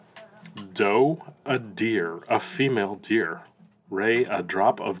Doe, a deer, a female deer. Ray, a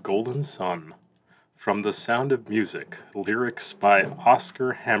drop of golden sun. From The Sound of Music, lyrics by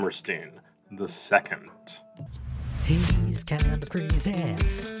Oscar Hammerstein II. He's kind of crazy,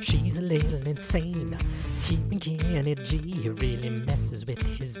 she's a little insane. Keeping Kenny G really messes with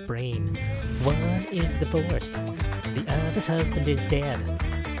his brain. One is divorced, the other's husband is dead.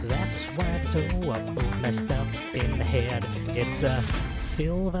 That's why they're so both messed up in the head. It's a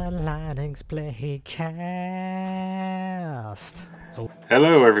Silver Linings Playcast.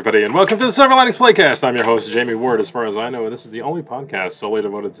 Hello, everybody, and welcome to the Silver Linings Playcast. I'm your host, Jamie Ward. As far as I know, this is the only podcast solely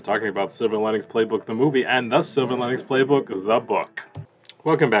devoted to talking about Silver Linings Playbook, the movie, and the Silver Linings Playbook, the book.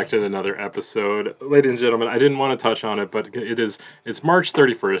 Welcome back to another episode. Ladies and gentlemen, I didn't want to touch on it, but it's March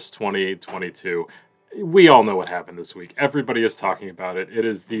 31st, 2022. We all know what happened this week. Everybody is talking about it. It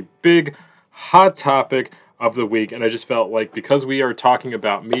is the big, hot topic of the week, and I just felt like because we are talking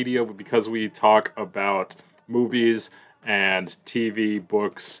about media, because we talk about movies and TV,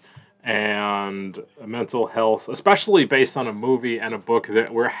 books, and mental health, especially based on a movie and a book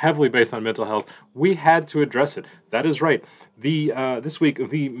that were heavily based on mental health, we had to address it. That is right. This week,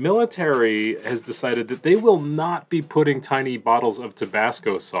 the military has decided that they will not be putting tiny bottles of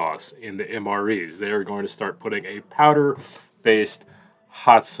Tabasco sauce in the MREs. They are going to start putting a powder-based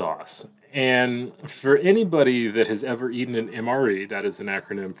hot sauce. And for anybody that has ever eaten an MRE, that is an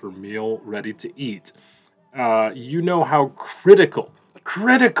acronym for Meal Ready to Eat, you know how critical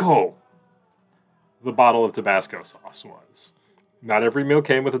the bottle of Tabasco sauce was. Not every meal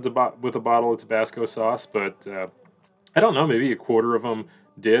came with a bottle of Tabasco sauce, but I don't know, maybe a quarter of them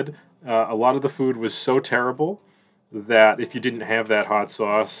did. A lot of the food was so terrible that if you didn't have that hot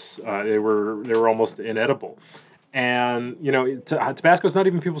sauce, they were almost inedible. And you know, Tabasco is not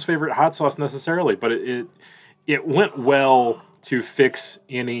even people's favorite hot sauce necessarily, but it went well to fix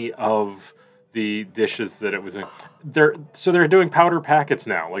any of the dishes that it was in. They're doing powder packets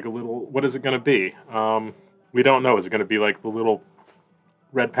now, like a little. What is it going to be? We don't know. Is it going to be like the little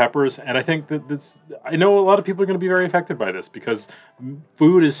red peppers? And I think that I know a lot of people are going to be very affected by this because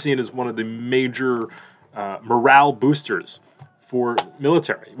food is seen as one of the major morale boosters for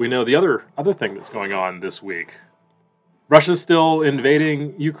military. We know the other thing that's going on this week. Russia's still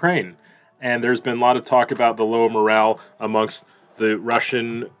invading Ukraine, and there's been a lot of talk about the low morale amongst the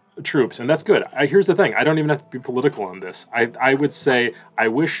Russian troops, and that's good. Here's the thing. I don't even have to be political on this. I would say I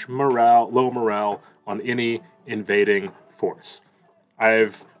wish low morale on any invading force.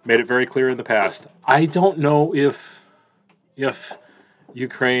 I've made it very clear in the past. I don't know if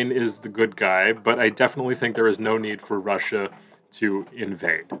Ukraine is the good guy, but I definitely think there is no need for Russia to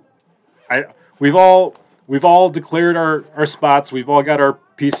invade. We've all declared our spots. We've all got our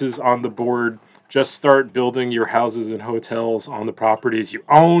pieces on the board. Just start building your houses and hotels on the properties you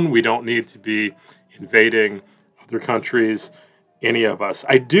own. We don't need to be invading other countries, any of us.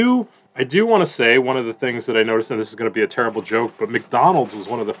 I do want to say one of the things that I noticed, and this is going to be a terrible joke, but McDonald's was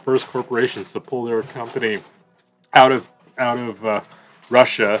one of the first corporations to pull their company out of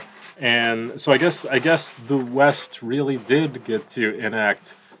Russia, and so I guess the West really did get to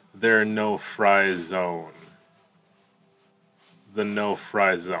enact their no-fry zone. The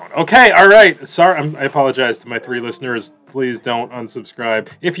no-fry zone. Okay, all right. Sorry, I apologize to my 3 listeners. Please don't unsubscribe.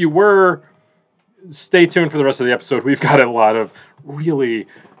 If you were, stay tuned for the rest of the episode. We've got a lot of really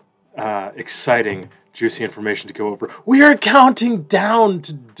exciting, juicy information to go over. We are counting down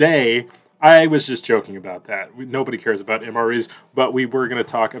today. I was just joking about that. Nobody cares about MREs, but we were going to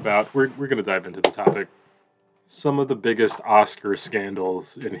talk about, we're going to dive into the topic, some of the biggest Oscar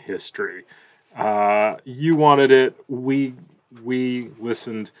scandals in history. You wanted it. We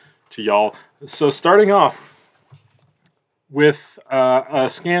listened to y'all. So starting off with a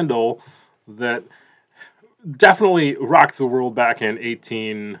scandal that definitely rocked the world back in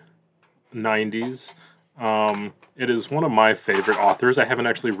 1890s. It is one of my favorite authors. I haven't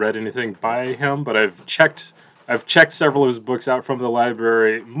actually read anything by him, but I've checked several of his books out from the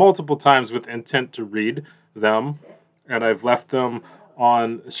library multiple times with intent to read them, and I've left them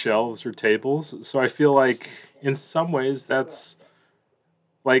on shelves or tables. So I feel like in some ways that's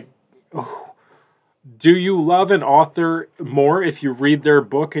like, do you love an author more if you read their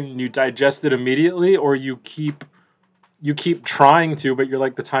book and you digest it immediately, or you keep trying to, but you're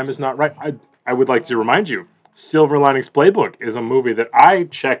like, the time is not right? I would like to remind you, Silver Linings Playbook is a movie that I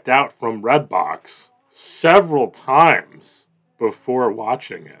checked out from Redbox several times before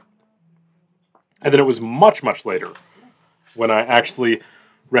watching it. And then it was much, much later when I actually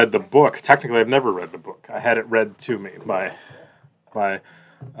read the book. Technically, I've never read the book. I had it read to me by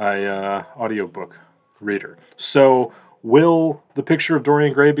an audiobook reader. So Will The Picture of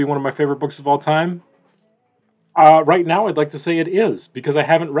Dorian Gray be one of my favorite books of all time? Right now, I'd like to say it is, because I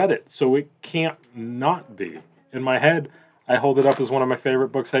haven't read it, so it can't not be. In my head, I hold it up as one of my favorite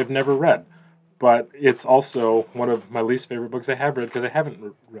books I've never read. But it's also one of my least favorite books I have read, because I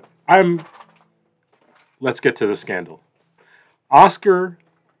haven't read. Let's get to the scandal. Oscar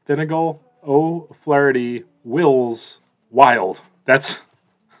Finnegal O'Flaherty Wills Wilde. That's...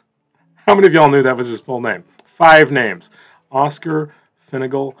 How many of y'all knew that was his full name? 5 names. Oscar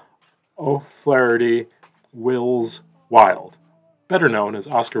Finnegal O'Flaherty Wills Wilde, better known as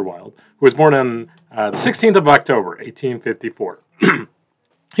Oscar Wilde, who was born on the 16th of October, 1854.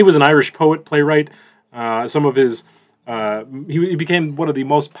 He was an Irish poet, playwright. Some of his he became one of the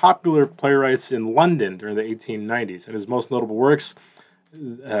most popular playwrights in London during the 1890s, and his most notable works,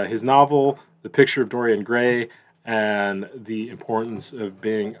 his novel The Picture of Dorian Gray, and The Importance of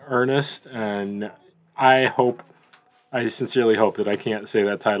Being Earnest. And I sincerely hope that I can't say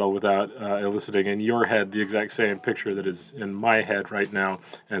that title without eliciting in your head the exact same picture that is in my head right now,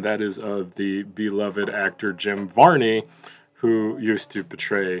 and that is of the beloved actor Jim Varney, who used to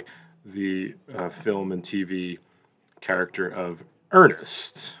portray the film and TV character of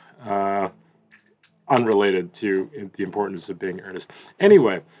Ernest, unrelated to The Importance of Being Earnest.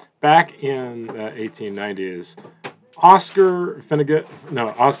 Anyway, back in the 1890s, Oscar Finnegan...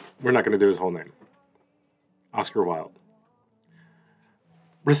 No, we're not going to do his whole name. Oscar Wilde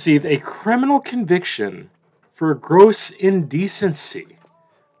received a criminal conviction for gross indecency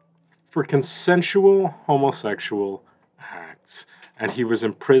for consensual homosexual acts, and he was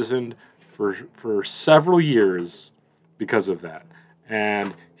imprisoned for several years because of that.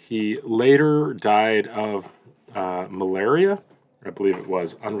 And he later died of malaria, I believe it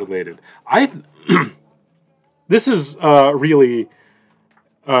was, unrelated. This is really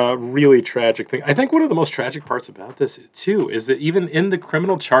tragic thing. I think one of the most tragic parts about this too is that even in the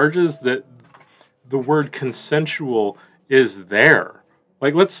criminal charges, that the word consensual is there.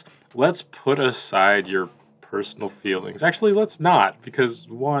 Like, let's put aside your personal feelings. Actually, let's not, because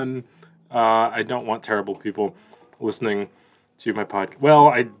one, I don't want terrible people listening to my podcast. Well,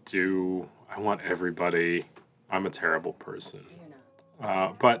 I do. I want everybody. I'm a terrible person.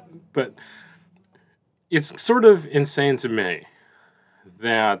 But it's sort of insane to me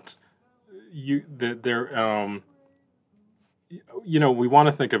that we want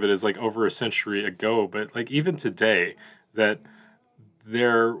to think of it as like over a century ago, but like even today, that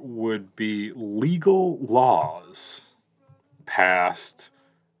there would be legal laws passed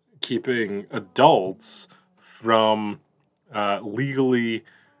keeping adults from legally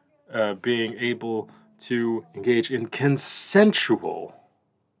being able to engage in consensual,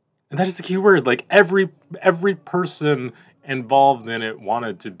 and that is the key word, like every person involved in it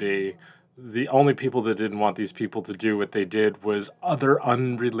wanted to be. The only people that didn't want these people to do what they did was other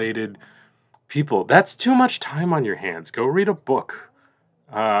unrelated people. That's too much time on your hands. Go read a book.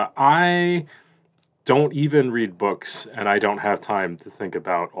 I don't even read books, and I don't have time to think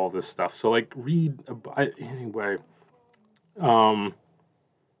about all this stuff. So, like, anyway.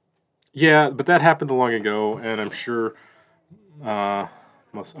 Yeah, but that happened long ago, and I'm sure...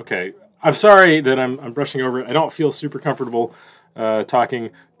 Okay, I'm sorry that I'm brushing over it. I don't feel super comfortable talking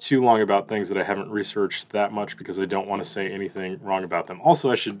too long about things that I haven't researched that much, because I don't want to say anything wrong about them. Also,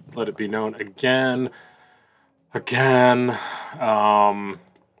 I should let it be known again, I'm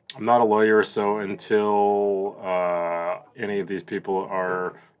not a lawyer, so until any of these people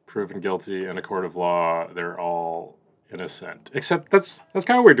are proven guilty in a court of law, they're all innocent. Except that's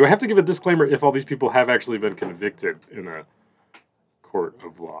kind of weird. Do I have to give a disclaimer if all these people have actually been convicted in a court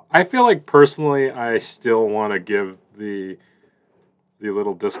of law? I feel like personally I still want to give the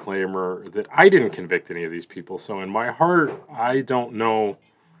little disclaimer that I didn't convict any of these people, so in my heart I don't know.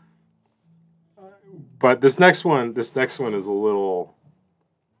 But this next one is a little...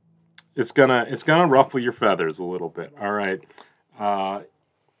 It's gonna ruffle your feathers a little bit. All right.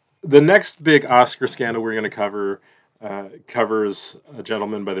 The next big Oscar scandal we're going to cover covers a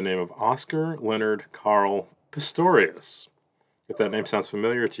gentleman by the name of Oscar Leonard Carl Pistorius. If that name sounds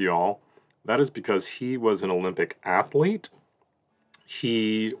familiar to you all, that is because he was an Olympic athlete.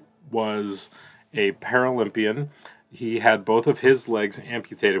 He was a Paralympian. He had both of his legs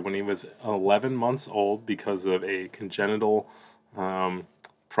amputated when he was 11 months old because of a congenital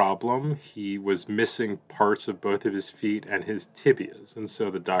problem. He was missing parts of both of his feet and his tibias, and so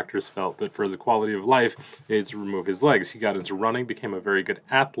the doctors felt that for the quality of life, they had to remove his legs. He got into running, became a very good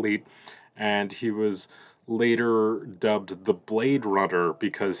athlete, and he was later dubbed the Blade Runner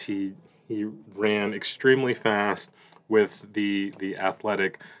because he ran extremely fast with the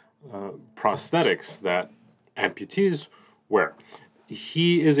athletic prosthetics that amputees wear.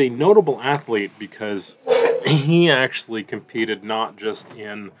 He is a notable athlete because he actually competed not just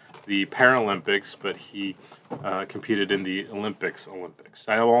in the Paralympics, but he competed in the Olympics.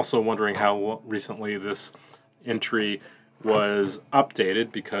 I'm also wondering how recently this entry was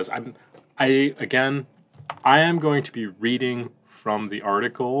updated because I am going to be reading from the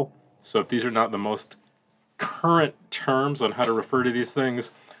article. So if these are not the most current terms on how to refer to these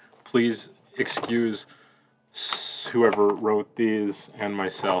things, please excuse whoever wrote these and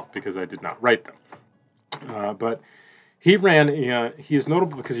myself because I did not write them. But he is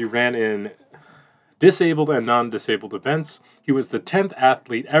notable because he ran in disabled and non-disabled events. He was the 10th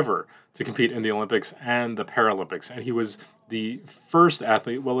athlete ever to compete in the Olympics and the Paralympics. And he was the first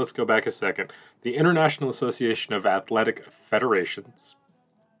athlete, well, let's go back a second. The International Association of Athletic Federations,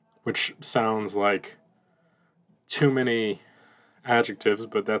 which sounds like too many adjectives,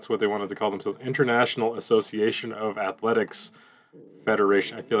 but that's what they wanted to call themselves. International Association of Athletics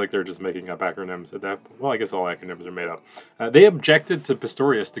Federation. I feel like they're just making up acronyms at that point. Well, I guess all acronyms are made up. They objected to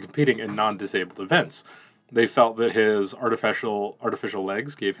Pistorius to competing in non-disabled events. They felt that his artificial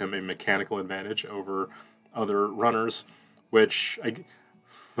legs gave him a mechanical advantage over other runners, which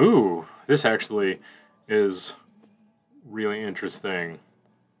this actually is really interesting.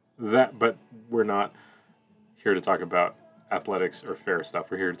 But we're not here to talk about athletics or fair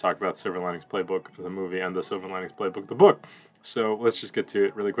stuff. We're here to talk about Silver Linings Playbook, the movie, and the Silver Linings Playbook, the book. So let's just get to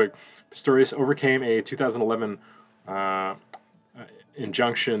it really quick. Pistorius overcame a 2011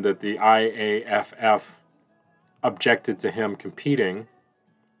 injunction that the IAFF objected to him competing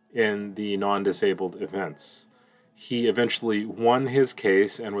in the non-disabled events. He eventually won his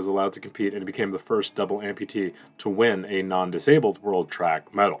case and was allowed to compete, and became the first double amputee to win a non-disabled world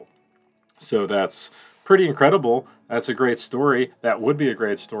track medal. So that's pretty incredible. That's a great story. That would be a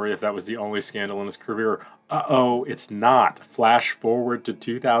great story if that was the only scandal in his career. It's not. Flash forward to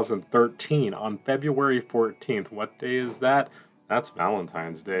 2013 on February 14th. What day is that? That's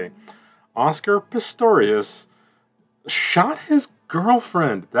Valentine's Day. Oscar Pistorius shot his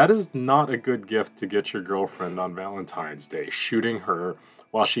girlfriend. That is not a good gift to get your girlfriend on Valentine's Day. Shooting her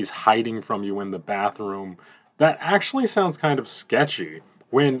while she's hiding from you in the bathroom. That actually sounds kind of sketchy.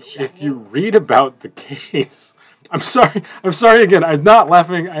 If you read about the case, I'm sorry again. I'm not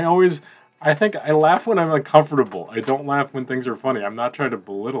laughing. I think I laugh when I'm uncomfortable. I don't laugh when things are funny. I'm not trying to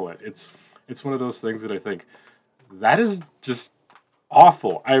belittle it. It's one of those things that I think that is just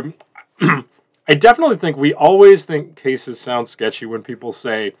awful. I definitely think we always think cases sound sketchy when people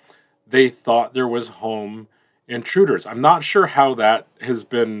say they thought there was home intruders. I'm not sure how that has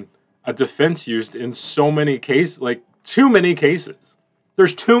been a defense used in so many cases, like too many cases.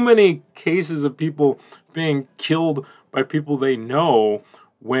 There's too many cases of people being killed by people they know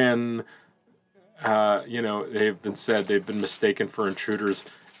when, they've been mistaken for intruders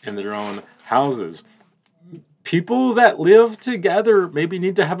in their own houses. People that live together maybe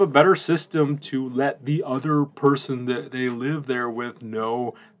need to have a better system to let the other person that they live there with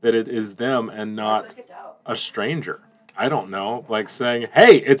know that it is them and not a stranger. I don't know, like saying,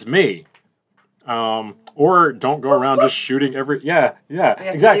 "Hey, it's me." Or don't go around just shooting every. Yeah,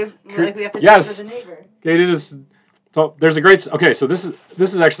 exactly. We have to do it for the neighbor. Okay, so there's a great. Okay, so this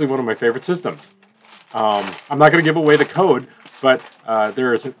is actually one of my favorite systems. I'm not going to give away the code, but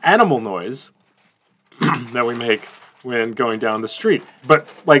there is an animal noise that we make when going down the street. But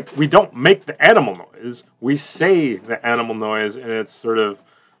we don't make the animal noise. We say the animal noise in its sort of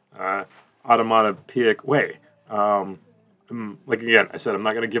automatopoeic way. Again, I said I'm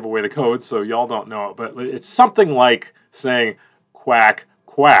not going to give away the code, so y'all don't know it. But it's something like saying quack,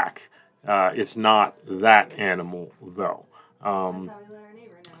 quack. It's not that animal, though.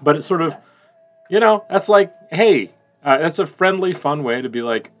 But it's sort of, that's like, hey, that's a friendly, fun way to be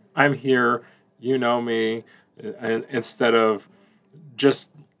like, I'm here, you know me, and instead of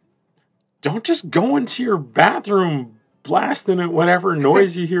don't just go into your bathroom blasting at whatever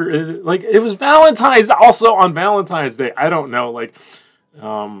noise you hear. It was Valentine's, also on Valentine's Day. I don't know, Sure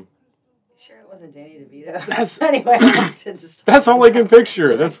it wasn't Danny DeVito. Anyway, that's all I can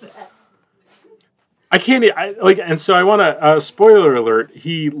picture. I can't. And so I want to. Spoiler alert: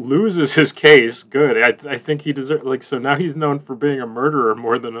 he loses his case. Good. I think he deserves. So now he's known for being a murderer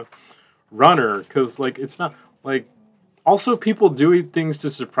more than a runner. Because it's not Also, people do things to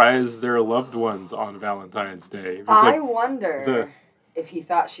surprise their loved ones on Valentine's Day. I wonder if he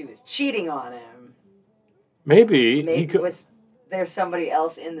thought she was cheating on him. Maybe was there somebody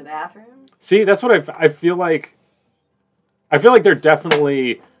else in the bathroom? See, that's what I feel like. I feel like there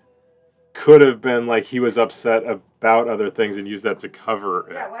definitely could have been he was upset about other things and used that to cover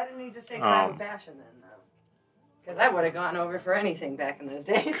it. Yeah, why didn't he just say crime of passion then, though? Because I would have gone over for anything back in those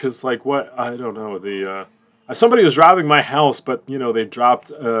days. Because, like, what? I don't know. Somebody was robbing my house, but, they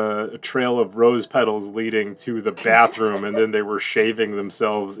dropped a trail of rose petals leading to the bathroom, and then they were shaving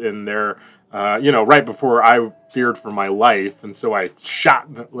themselves in there, right before I feared for my life. And so I shot,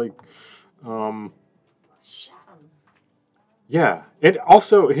 Shut 'em. yeah. And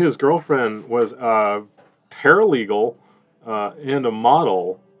also, his girlfriend was a paralegal and a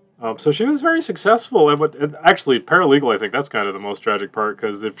model. So she was very successful. And actually, paralegal, I think that's kind of the most tragic part,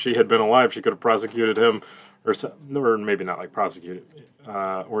 because if she had been alive, she could have prosecuted him, or maybe not like prosecuted,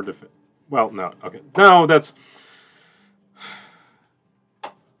 well, no, okay. No, that's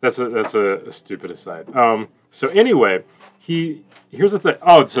a stupid aside. So anyway, here's the thing.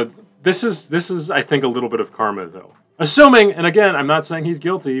 Oh, so this is I think a little bit of karma, though. Assuming, and again, I'm not saying he's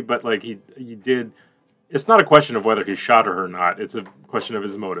guilty, but like he did. It's not a question of whether he shot her or not. It's a question of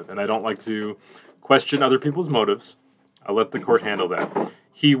his motive. And I don't like to question other people's motives. I'll let the court handle that.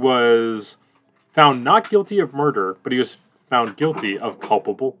 He was found not guilty of murder, but he was found guilty of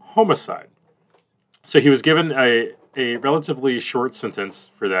culpable homicide. So he was given a relatively short sentence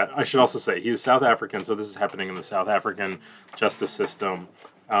for that. I should also say he was South African, so this is happening in the South African justice system.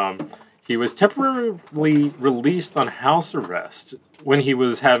 He was temporarily released on house arrest when he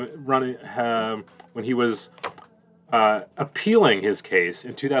was appealing his case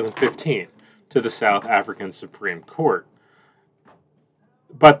in 2015 to the South African Supreme Court.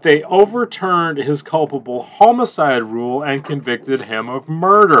 But they overturned his culpable homicide rule and convicted him of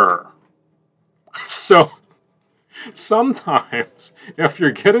murder. So sometimes, if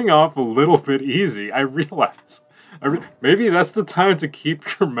you're getting off a little bit easy, I realize maybe that's the time to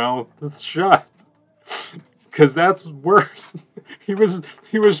keep your mouth shut. Because that's worse. He was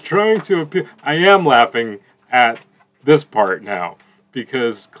trying to appeal. I am laughing at this part now,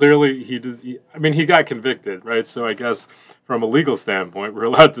 because clearly he got convicted, right? So I guess from a legal standpoint, we're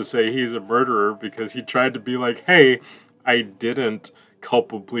allowed to say he's a murderer because he tried to be like, hey, I didn't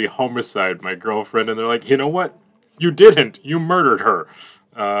culpably homicide my girlfriend. And they're like, you know what? You didn't. You murdered her.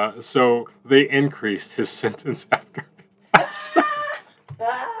 So they increased his sentence after.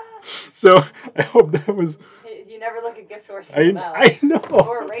 So I hope that was... You never look a gift horse in the mouth. I know.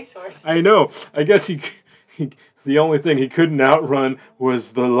 Or a racehorse. I know. I guess he the only thing he couldn't outrun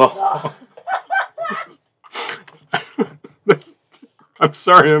was the law. I'm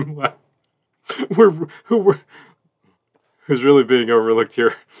sorry, I'm laughing. Who's really being overlooked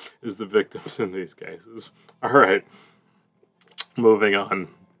here is the victims in these cases. All right. Moving on.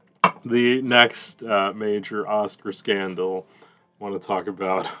 The next major Oscar scandal I want to talk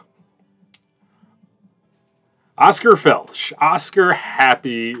about. Oscar Felch. Oscar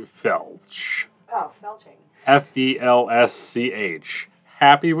Happy Felch. Oh, felching. Felsch.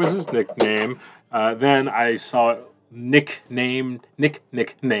 Happy was his nickname. Then I saw nicknamed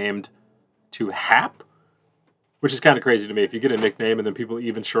to Hap, which is kind of crazy to me. If you get a nickname and then people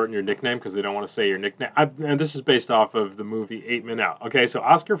even shorten your nickname because they don't want to say your nickname. And this is based off of the movie 8 Men Out. Okay, so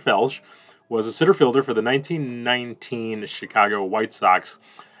Oscar Felch was a center fielder for the 1919 Chicago White Sox.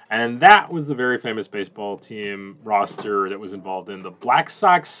 And that was the very famous baseball team roster that was involved in the Black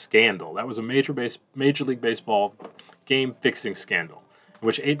Sox scandal. That was a Major League Baseball game-fixing scandal, in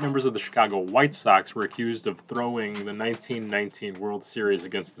which 8 members of the Chicago White Sox were accused of throwing the 1919 World Series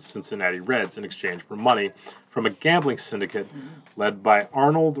against the Cincinnati Reds in exchange for money from a gambling syndicate led by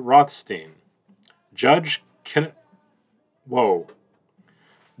Arnold Rothstein. Judge,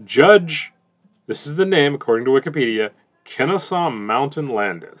 this is the name according to Wikipedia, Kennesaw Mountain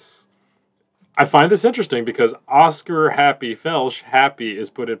Landis. I find this interesting because Oscar Happy Felch, Happy is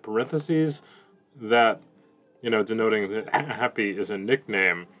put in parentheses that, denoting that Happy is a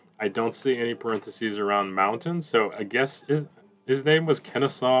nickname. I don't see any parentheses around mountain, so I guess his name was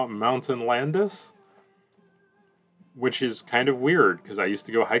Kennesaw Mountain Landis, which is kind of weird because I used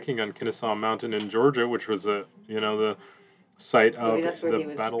to go hiking on Kennesaw Mountain in Georgia, which was the site of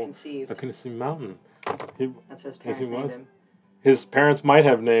the Battle of Kennesaw Mountain. That's what his parents named him. His parents might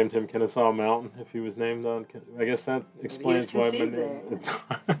have named him Kennesaw Mountain if he was named on. I guess that explains why my name. It's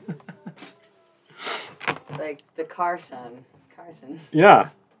like the Carson. Yeah.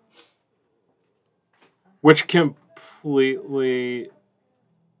 Which completely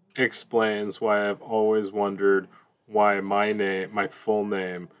explains why I've always wondered why my full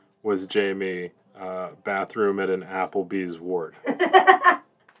name was Jamie Bathroom at an Applebee's ward.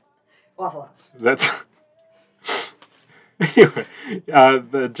 Waffle House. That's anyway.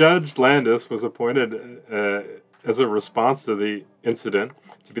 The Judge Landis was appointed as a response to the incident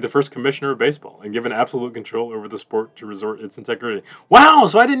to be the first commissioner of baseball and given absolute control over the sport to resort its integrity. Wow!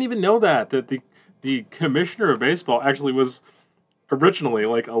 So I didn't even know that the the commissioner of baseball actually was originally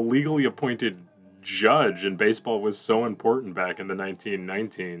like a legally appointed judge, and baseball was so important back in the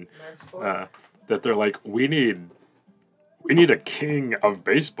 1919 that they're like, we need a king of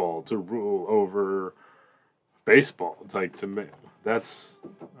baseball to rule over baseball. It's like, to me, that's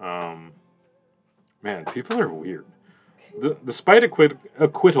man, people are weird. Despite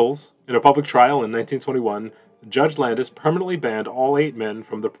acquittals in a public trial in 1921, Judge Landis permanently banned all 8 men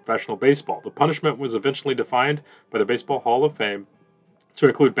from the professional baseball. The punishment was eventually defined by the Baseball Hall of Fame to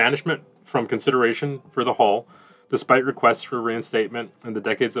include banishment from consideration for the Hall, despite requests for reinstatement in the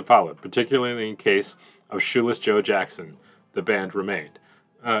decades that followed, particularly in case of Shoeless Joe Jackson. The band remained.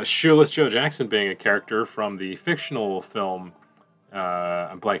 Shoeless Joe Jackson being a character from the fictional film,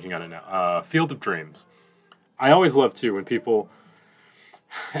 I'm blanking on it now, Field of Dreams. I always love, too, when people...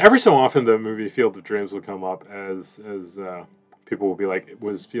 Every so often the movie Field of Dreams will come up as people will be like,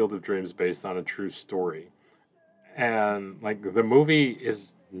 was Field of Dreams based on a true story? And, like, the movie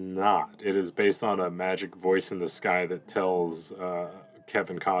is not. It is based on a magic voice in the sky that tells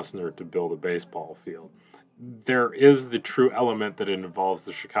Kevin Costner to build a baseball field. There is the true element that it involves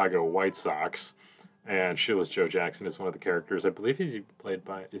the Chicago White Sox, and Shoeless Joe Jackson is one of the characters. I believe he's played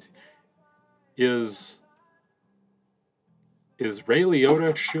by... Is Ray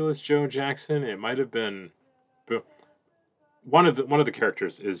Liotta Shoeless Joe Jackson? It might have been... One of the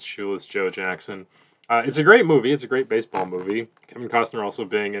characters is Shoeless Joe Jackson. It's a great movie. It's a great baseball movie. Kevin Costner also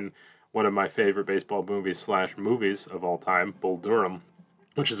being in one of my favorite baseball movies of all time, Bull Durham,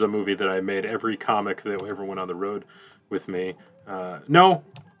 which is a movie that I made every comic that ever went on the road with me. No,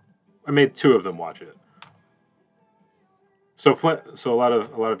 I made 2 of them watch it. So a lot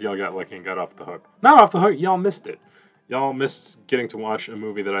of y'all got lucky and got off the hook. Not off the hook. Y'all missed it. Y'all missed getting to watch a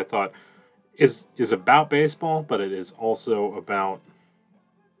movie that I thought is about baseball, but it is also about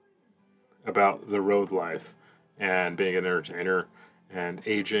the road life and being an entertainer and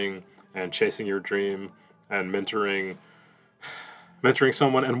aging and chasing your dream and mentoring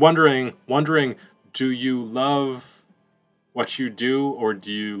someone and wondering, do you love what you do, or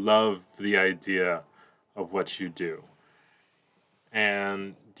do you love the idea of what you do?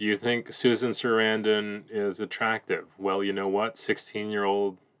 And do you think Susan Sarandon is attractive? Well, you know what?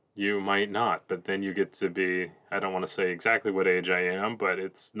 16-year-old you might not, but then you get to be, I don't want to say exactly what age I am, but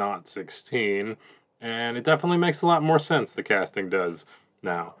it's not 16, and it definitely makes a lot more sense, the casting does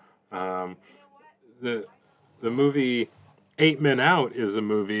now. The movie 8 Men Out is a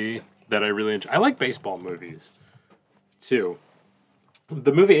movie that I really enjoy. I like baseball movies, too.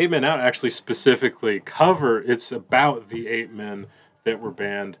 The movie 8 Men Out actually specifically it's about the 8 men that were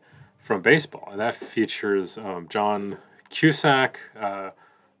banned from baseball, and that features John Cusack,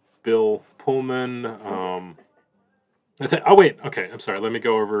 Bill Pullman. I'm sorry. Let me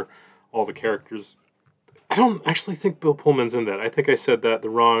go over all the characters. I don't actually think Bill Pullman's in that. I think I said that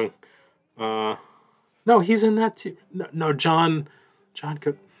the wrong. No, he's in that too. No, John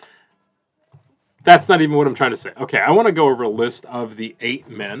Cook. That's not even what I'm trying to say. Okay, I want to go over a list of the 8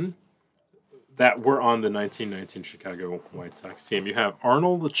 men that were on the 1919 Chicago White Sox team. You have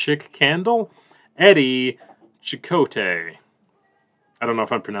Arnold Chick Candle, Eddie Chicote. I don't know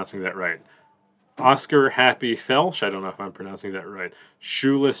if I'm pronouncing that right. Oscar Happy Felsch. I don't know if I'm pronouncing that right.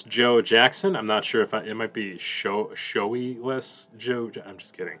 Shoeless Joe Jackson. I'm not sure if it might be Showyless Joe. I'm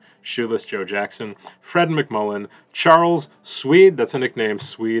just kidding. Shoeless Joe Jackson. Fred McMullen. Charles Swede. That's a nickname.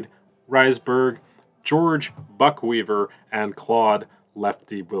 Swede Reisberg. George Buckweaver. And Claude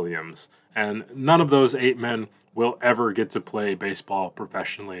Lefty Williams. And none of those 8 men will ever get to play baseball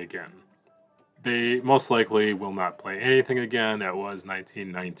professionally again. They most likely will not play anything again. That was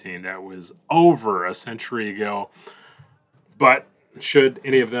 1919. That was over a century ago. But should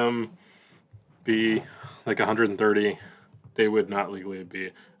any of them be like 130, they would not legally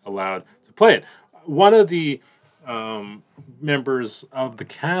be allowed to play it. One of the members of the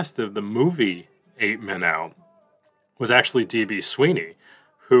cast of the movie 8 Men Out was actually D.B. Sweeney,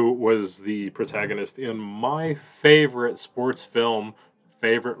 who was the protagonist in my favorite sports film,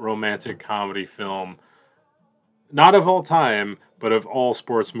 favorite romantic comedy film, not of all time, but of all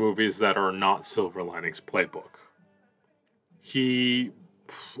sports movies that are not Silver Linings Playbook.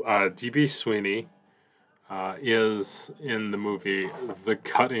 D.B. Sweeney is in the movie The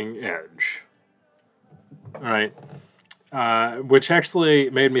Cutting Edge. All right. Which actually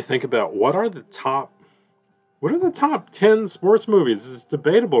made me think about what are the top 10 sports movies? This is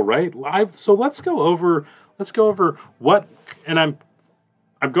debatable, right? So let's go over what, and I'm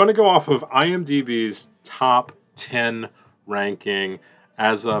going to go off of IMDb's top 10 ranking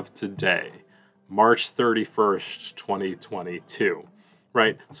as of today, March 31st, 2022.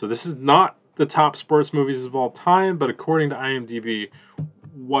 Right? So this is not the top sports movies of all time, but according to IMDb,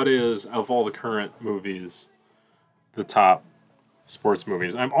 what is, of all the current movies, the top sports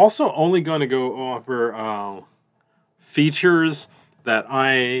movies. I'm also only going to go over features that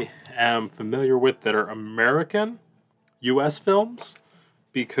I am familiar with that are American U.S. films,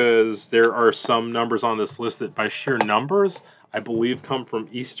 because there are some numbers on this list that by sheer numbers, I believe come from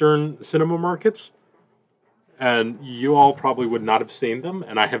Eastern cinema markets. And you all probably would not have seen them,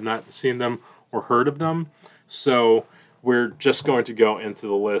 and I have not seen them or heard of them. So we're just going to go into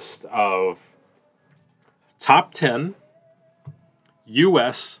the list of top 10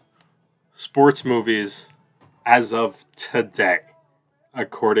 U.S. sports movies as of today,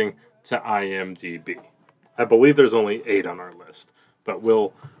 according to IMDb. I believe there's only 8 on our list, but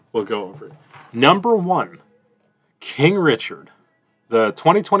we'll go over it. Number 1, King Richard, the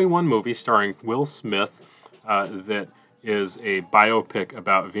 2021 movie starring Will Smith, that is a biopic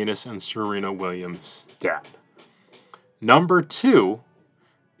about Venus and Serena Williams' dad. Number 2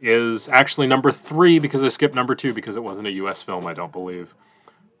 is actually number 3, because I skipped number 2 because it wasn't a U.S. film, I don't believe,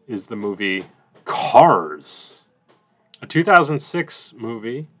 is the movie Cars, a 2006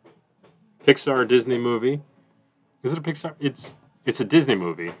 movie, Pixar Disney movie. Is it a Pixar? It's a Disney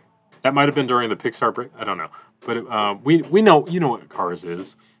movie. That might have been during the Pixar break. I don't know, but we know, you know what Cars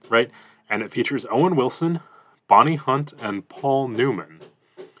is, right? And it features Owen Wilson, Bonnie Hunt, and Paul Newman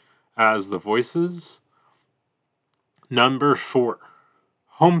as the voices. Number 4,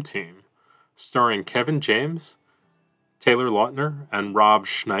 Home Team, starring Kevin James, Taylor Lautner, and Rob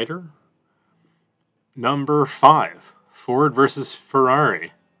Schneider. Number 5, Ford vs.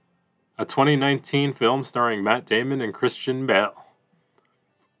 Ferrari, a 2019 film starring Matt Damon and Christian Bale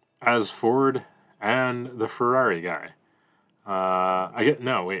as Ford and the Ferrari guy.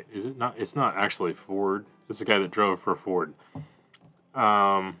 Is it not? It's not actually Ford. It's the guy that drove for Ford.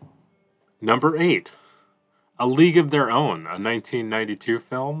 Number 8, A League of Their Own, a 1992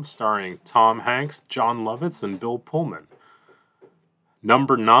 film starring Tom Hanks, John Lovitz, and Bill Pullman.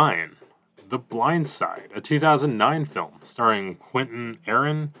 Number 9, The Blind Side, a 2009 film starring Quentin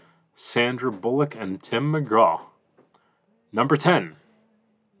Aaron, Sandra Bullock, and Tim McGraw. Number 10,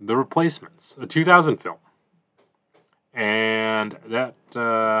 The Replacements, a 2000 film. And that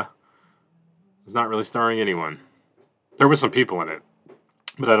was not really starring anyone. There were some people in it,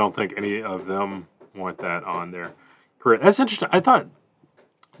 but I don't think any of them want that on their career. That's interesting. I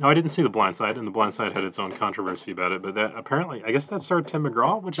didn't see The Blind Side, and The Blind Side had its own controversy about it, but that apparently, I guess that starred Tim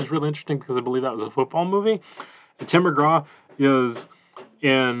McGraw, which is really interesting because I believe that was a football movie. And Tim McGraw is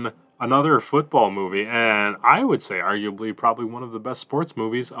in another football movie, and I would say arguably probably one of the best sports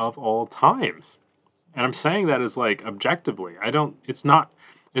movies of all times. And I'm saying that as like objectively. It's not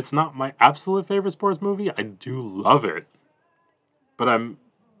my absolute favorite sports movie. I do love it. But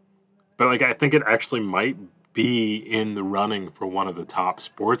I think it actually might be in the running for one of the top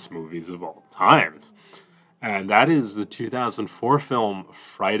sports movies of all time. And that is the 2004 film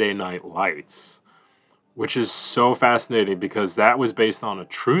Friday Night Lights, which is so fascinating because that was based on a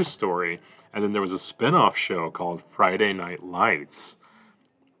true story. And then there was a spin-off show called Friday Night Lights.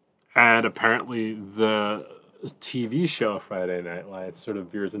 And apparently the TV show Friday Night Lights sort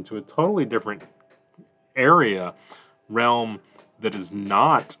of veers into a totally different realm that is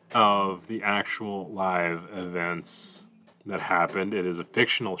not of the actual live events that happened. It is a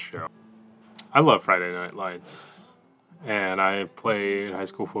fictional show. I love Friday Night Lights. And I played high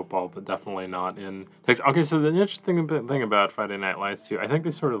school football, but definitely not in Texas. Okay, so the interesting thing about Friday Night Lights, too, I think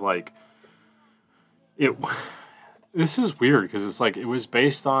they sort of like... This is weird because it's like it was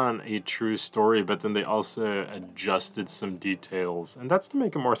based on a true story, but then they also adjusted some details, and that's to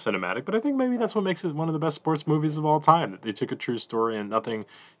make it more cinematic. But I think maybe that's what makes it one of the best sports movies of all time. That they took a true story and nothing,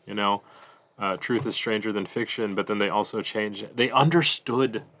 truth is stranger than fiction. But then they also changed it. They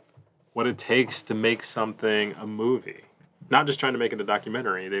understood what it takes to make something a movie, not just trying to make it a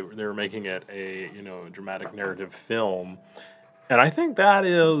documentary. They were making it a dramatic narrative film, and I think that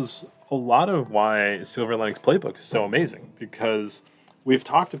is a lot of why Silver Linings Playbook is so amazing, because we've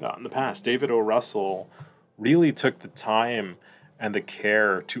talked about in the past, David O. Russell really took the time and the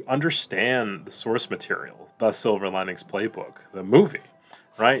care to understand the source material, the Silver Linings Playbook, the movie,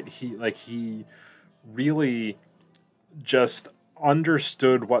 right? He really just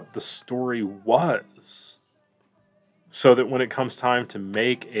understood what the story was, so that when it comes time to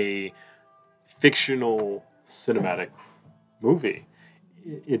make a fictional cinematic movie,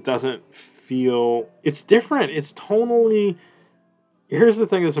 it doesn't feel... It's different. It's tonally... Here's the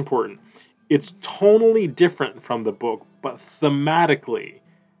thing that's important. It's tonally different from the book, but thematically,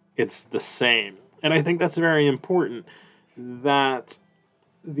 it's the same. And I think that's very important, that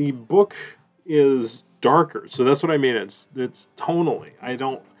the book is darker. So that's what I mean. It's tonally.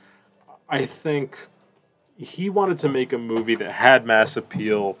 I think he wanted to make a movie that had mass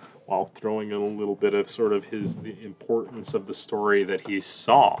appeal while throwing in a little bit of sort of the importance of the story that he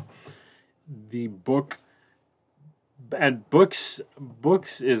saw. The book and books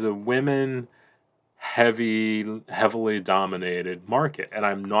is a heavily dominated market, and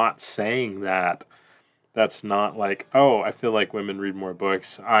I'm not saying that that's not like, oh, I feel like women read more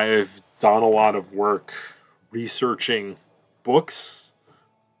books. I've done a lot of work researching books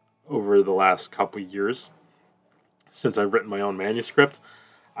over the last couple years since I've written my own manuscript.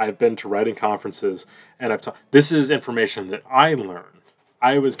 I've been to writing conferences, and this is information that I learned.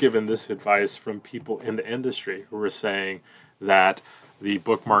 I was given this advice from people in the industry who were saying that the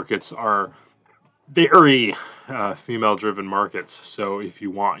book markets are very female-driven markets. So if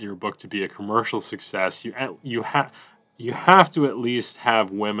you want your book to be a commercial success, you have to at least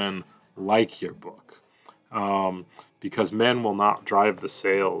have women like your book, because men will not drive the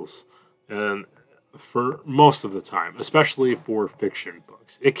sales, and for most of the time, especially for fiction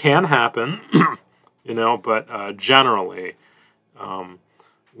books, it can happen, but generally,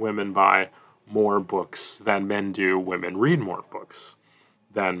 women buy more books than men do. Women read more books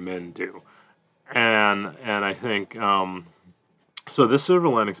than men do. And I think so. This Silver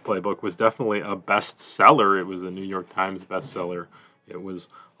Linings Playbook was definitely a bestseller. It was a New York Times bestseller. It was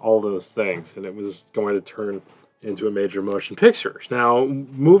all those things, and it was going to turn into a major motion picture. Now,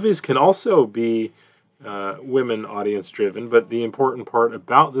 movies can also be women audience driven, but the important part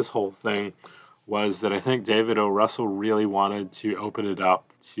about this whole thing was that I think David O. Russell really wanted to open it up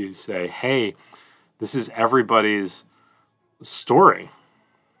to say, hey, this is everybody's story.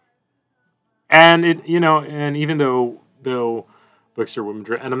 And and even though books are women,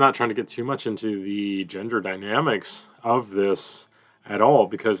 and I'm not trying to get too much into the gender dynamics of this at all,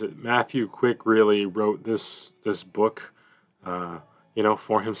 because Matthew Quick really wrote this book,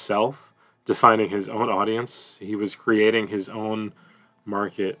 for himself, defining his own audience. He was creating his own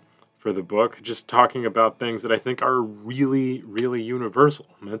market for the book, just talking about things that I think are really, really universal.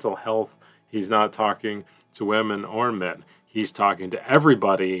 Mental health. He's not talking to women or men. He's talking to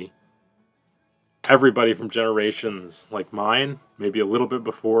everybody from generations like mine, maybe a little bit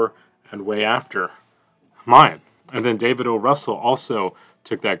before and way after mine. And then David O. Russell also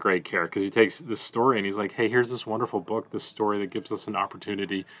took that great care, because he takes this story and he's like, hey, here's this wonderful book, this story that gives us an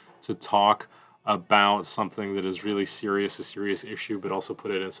opportunity to talk about something that is really serious, a serious issue, but also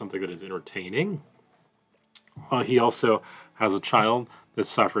put it in something that is entertaining. He also has a child that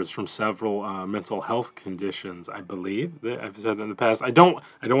suffers from several mental health conditions, I believe. I've said that in the past. I don't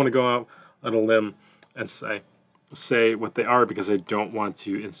want to go out on a limb and say what they are, because I don't want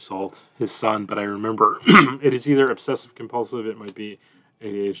to insult his son, but I remember it is either obsessive compulsive, it might be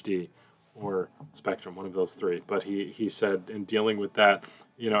ADHD, or spectrum, one of those three. But he said in dealing with that,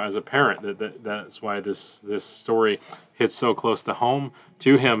 as a parent, that's why this story hits so close to home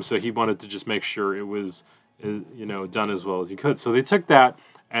to him. So he wanted to just make sure it was done as well as he could. So they took that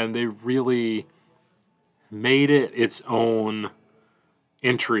and they really made it its own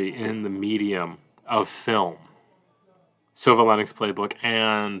entry in the medium of film. Silver Linings Playbook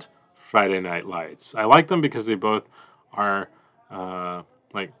and Friday Night Lights. I like them because they both are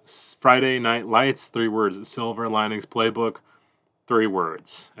like Friday Night Lights, 3 words. Silver Linings Playbook, 3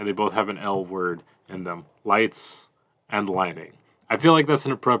 words. And they both have an L word in them. Lights and lining. I feel like that's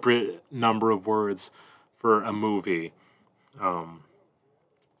an appropriate number of words for a movie. A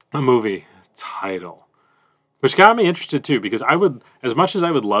movie title. Which got me interested too, because I would, as much as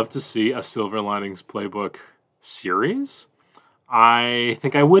I would love to see a Silver Linings Playbook series, I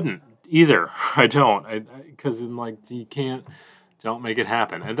think I wouldn't either. I don't. Because don't make it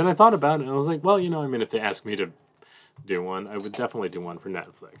happen. And then I thought about it and I was like, well, if they ask me to do one, I would definitely do one for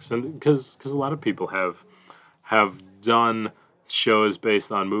Netflix. And because a lot of people have done shows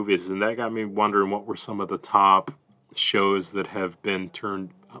based on movies, and that got me wondering what were some of the top shows that have been turned.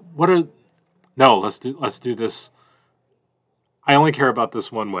 Let's do this. I only care about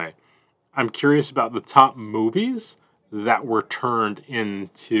this one way. I'm curious about the top movies that were turned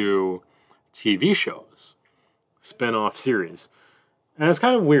into TV shows, spin-off series. And it's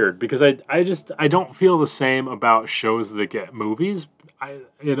kind of weird because I don't feel the same about shows that get movies.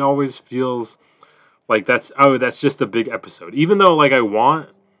 It always feels like that's just a big episode. Even though like I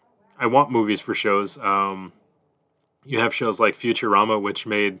want movies for shows. You have shows like Futurama, which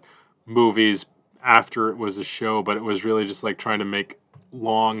made movies after it was a show, but it was really just like trying to make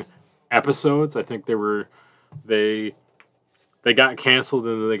long episodes. I think they got canceled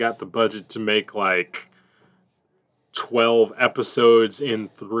and then they got the budget to make like 12 episodes in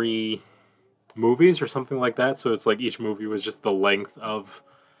 3 movies or something like that. So it's like each movie was just the length of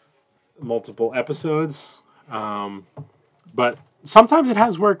multiple episodes. But sometimes it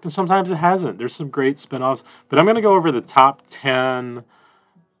has worked and sometimes it hasn't. There's some great spin-offs. But I'm going to go over the top 10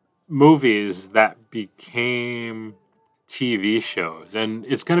 movies that became TV shows. And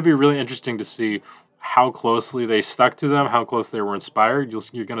it's going to be really interesting to see how closely they stuck to them, how close they were inspired.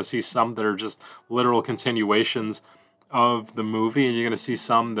 You're going to see some that are just literal continuations of the movie, and you're going to see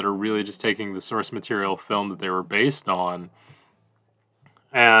some that are really just taking the source material film that they were based on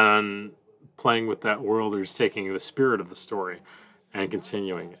and playing with that world, or just taking the spirit of the story and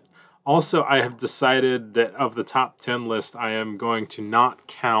continuing it. Also, I have decided that of the top 10 list, I am going to not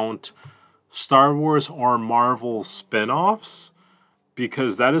count Star Wars or Marvel spin-offs,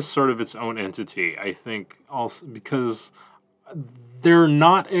 because that is sort of its own entity. I think also because they're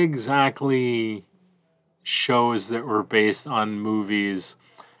not exactly shows that were based on movies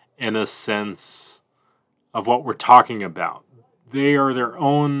in a sense of what we're talking about. They are their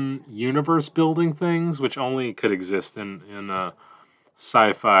own universe building things, which only could exist in a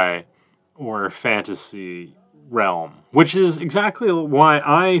sci-fi or fantasy realm, which is exactly why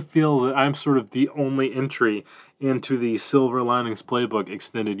I feel that I'm sort of the only entry into the Silver Linings Playbook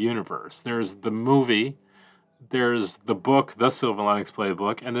extended universe. There's the movie, there's the book, The Silver Linings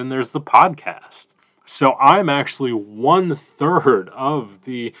Playbook, and then there's the podcast. So I'm actually 1/3 of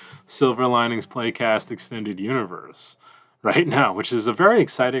the Silver Linings Playcast extended universe right now, which is a very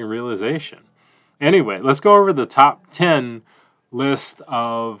exciting realization. Anyway, let's go over the top 10 list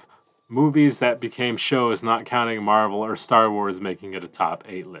of movies that became shows, not counting Marvel or Star Wars, making it a top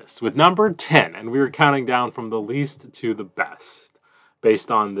 8 list. With number 10, and we were counting down from the least to the best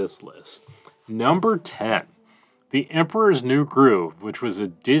based on this list. Number 10, The Emperor's New Groove, which was a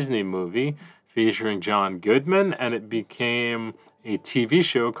Disney movie featuring John Goodman, and it became a TV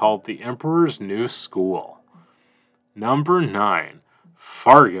show called The Emperor's New School. Number 9,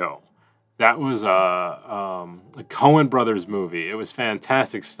 Fargo. That was a Coen Brothers movie. It was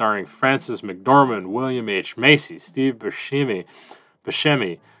fantastic, starring Frances McDormand, William H. Macy, Steve Buscemi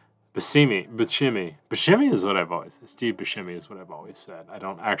is what I've always said. Steve Buscemi is what I've always said. I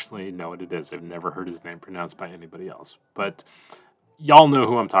don't actually know what it is. I've never heard his name pronounced by anybody else. But y'all know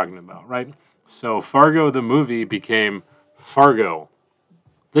who I'm talking about, right? So Fargo the movie became Fargo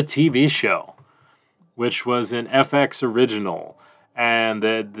the TV show, which was an FX original. And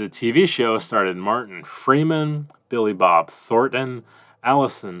the TV show started Martin Freeman, Billy Bob Thornton,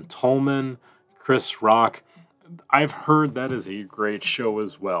 Allison Tolman, Chris Rock. I've heard that is a great show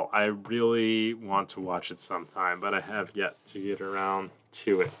as well. I really want to watch it sometime, but I have yet to get around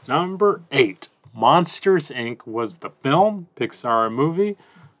to it. Number 8, Monsters, Inc. was the film, Pixar movie.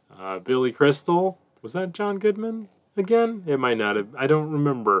 Billy Crystal, was that John Goodman again? It might not have. I don't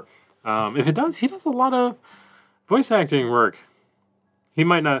remember. If it does, he does a lot of voice acting work. He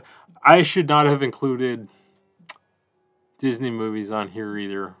might not. I should not have included Disney movies on here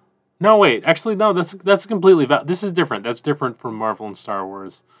either. No, wait. Actually, no. That's completely. This is different. That's different from Marvel and Star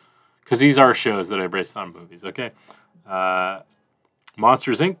Wars, because these are shows that I based on movies. Okay,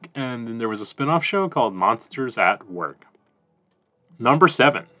 Monsters Inc. And then there was a spin-off show called Monsters at Work. Number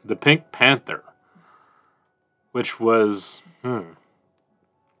 7, The Pink Panther, which was.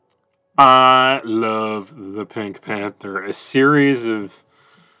 I love The Pink Panther, a series of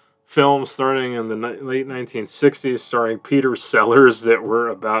films starting in the late 1960s, starring Peter Sellers, that were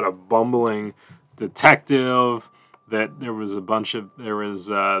about a bumbling detective. That there was The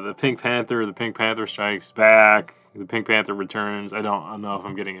Pink Panther Strikes Back, The Pink Panther Returns. I don't know if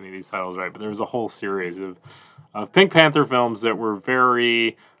I'm getting any of these titles right, but there was a whole series of Pink Panther films that were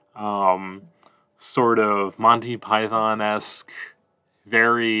very sort of Monty Python-esque,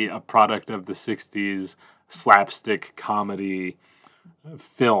 very a product of the 60s slapstick comedy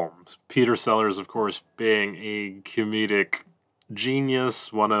films. Peter Sellers, of course, being a comedic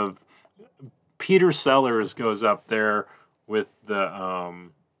genius. Peter Sellers goes up there with the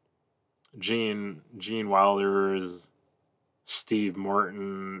Gene Wilder's, Steve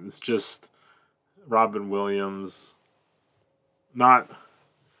Martin. It's just Robin Williams. Not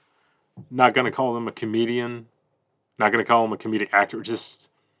going to call him a comedian. Not going to call him a comedic actor. Just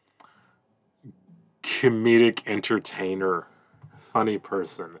comedic entertainer. Funny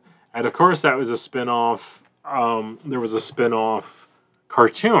person. And of course that was a spin-off. There was a spin-off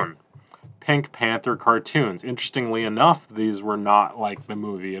cartoon. Pink Panther cartoons. Interestingly enough, these were not like the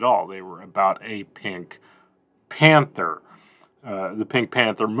movie at all. They were about a Pink Panther. The Pink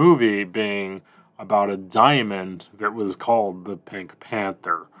Panther movie being about a diamond that was called the Pink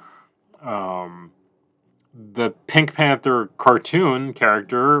Panther. the Pink Panther cartoon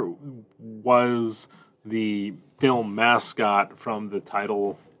character was the film mascot from the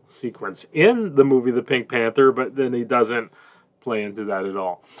title sequence in the movie The Pink Panther, but then he doesn't play into that at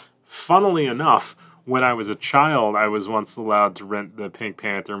all. Funnily enough, when I was a child, I was once allowed to rent the Pink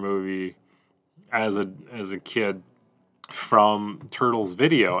Panther movie as a kid from Turtles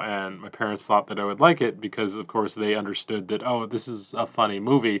Video, and my parents thought that I would like it because, of course, they understood that, oh, this is a funny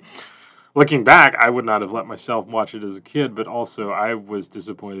movie. Looking back, I would not have let myself watch it as a kid, but also I was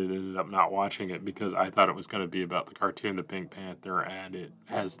disappointed and ended up not watching it because I thought it was going to be about the cartoon The Pink Panther, and it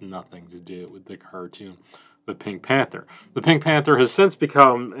has nothing to do with the cartoon The Pink Panther. The Pink Panther has since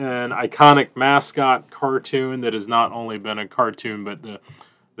become an iconic mascot cartoon that has not only been a cartoon, but the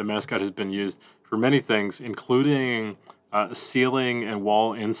mascot has been used for many things, including ceiling and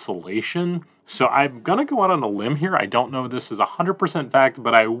wall insulation. So I'm going to go out on a limb here. I don't know if this is 100% fact,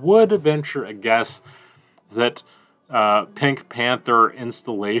 but I would venture a guess that Pink Panther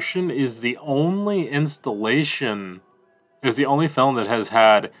installation is the only film that has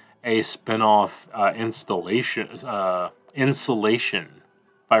had a spin-off insulation,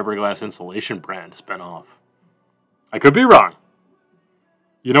 fiberglass insulation brand spin-off. I could be wrong.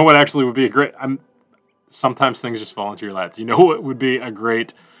 You know what actually would be a great... Sometimes things just fall into your lap. Do you know what would be a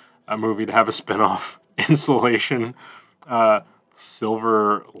great movie to have a spin-off insulation?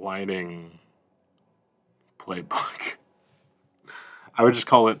 Silver Lining Playbook. I would just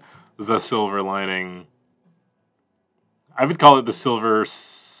call it The Silver Lining. I would call it the Silver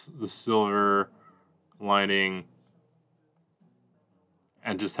Lining,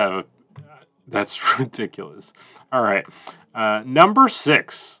 and just have a... That's ridiculous. All right. Number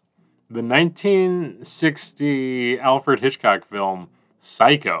 6. The 1960 Alfred Hitchcock film,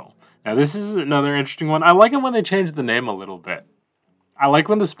 Psycho. Now, this is another interesting one. I like it when they change the name a little bit. I like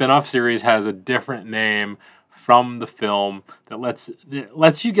when the spin-off series has a different name from the film that lets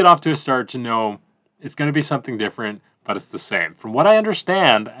you get off to a start to know it's going to be something different, but it's the same. From what I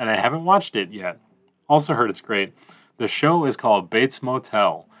understand, and I haven't watched it yet, also heard it's great, the show is called Bates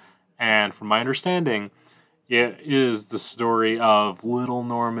Motel. And from my understanding, it is the story of little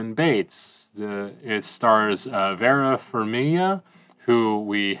Norman Bates. It stars Vera Farmiga, who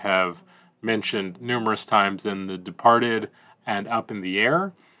we have mentioned numerous times in The Departed and Up in the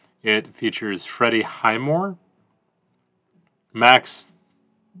Air. It features Freddie Highmore, Max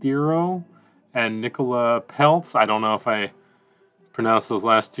Thiero, and Nicola Peltz. I don't know if I pronounced those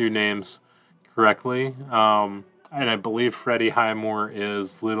last two names correctly. And I believe Freddie Highmore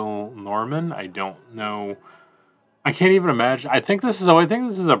is Little Norman. I don't know. I can't even imagine. I think this is a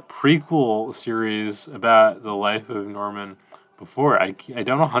prequel series about the life of Norman before. I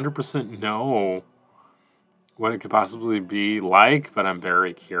don't 100% know what it could possibly be like, but I'm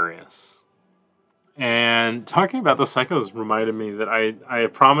very curious. And talking about the Psychos reminded me that I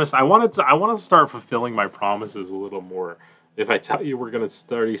promised I want to start fulfilling my promises a little more. If I tell you we're going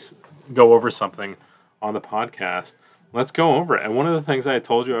to go over something on the podcast, let's go over it. And one of the things I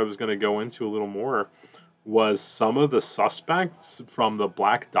told you I was going to go into a little more was some of the suspects from the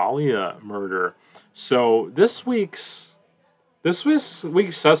Black Dahlia murder. So this week's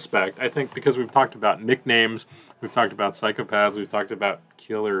suspect, I think, because we've talked about nicknames, we've talked about psychopaths, we've talked about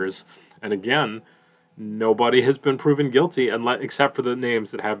killers, and again, nobody has been proven guilty except for the names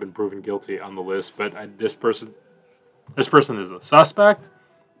that have been proven guilty on the list. But this person is a suspect,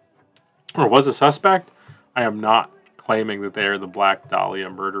 or was a suspect. I am not claiming that they are the Black Dahlia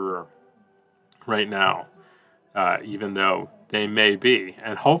murderer right now, even though they may be.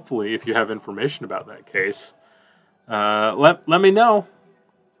 And hopefully, if you have information about that case, let me know.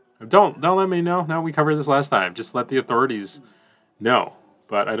 Don't let me know. No, we covered this last time. Just let the authorities know.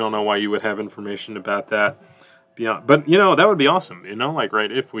 But I don't know why you would have information about that. Beyond, but that would be awesome.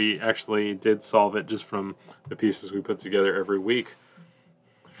 Right, if we actually did solve it just from the pieces we put together every week,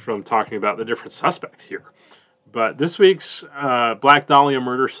 from talking about the different suspects here. But this week's Black Dahlia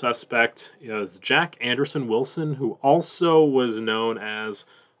murder suspect is Jack Anderson Wilson, who also was known as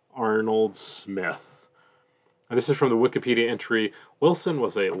Arnold Smith. And this is from the Wikipedia entry. Wilson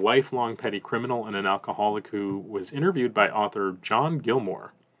was a lifelong petty criminal and an alcoholic who was interviewed by author John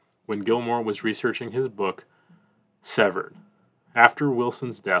Gilmore when Gilmore was researching his book, Severed. After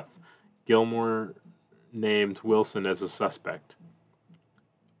Wilson's death, Gilmore named Wilson as a suspect,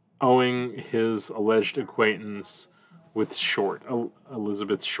 owing his alleged acquaintance with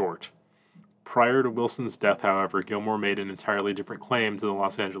Elizabeth Short. Prior to Wilson's death, however, Gilmore made an entirely different claim to the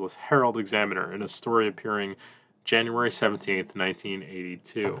Los Angeles Herald-Examiner in a story appearing January 17th,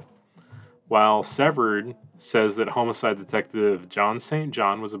 1982. while Severed says that homicide detective John St.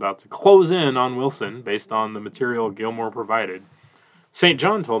 John was about to close in on Wilson based on the material Gilmore provided. St.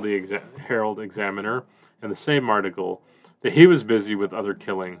 John told the Herald Examiner in the same article that he was busy with other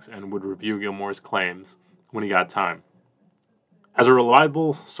killings and would review Gilmore's claims when he got time. As a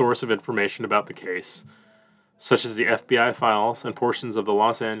reliable source of information about the case, such as the FBI files and portions of the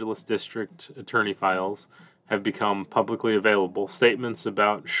Los Angeles District Attorney files have become publicly available, statements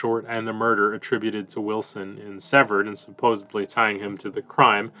about Short and the murder attributed to Wilson in Severed and supposedly tying him to the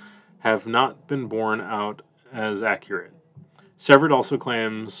crime have not been borne out as accurate. Severed also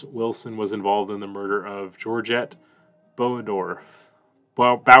claims Wilson was involved in the murder of Georgette Bauerdorf.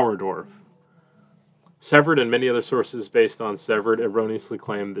 Severed and many other sources based on Severed erroneously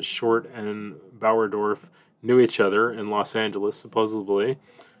claim that Short and Bauerdorf knew each other in Los Angeles, supposedly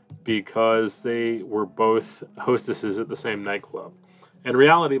because they were both hostesses at the same nightclub. In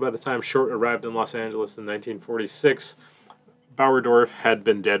reality, by the time Short arrived in Los Angeles in 1946, Bauerdorf had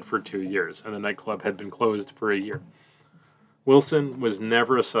been dead for 2 years, and the nightclub had been closed for a year. Wilson was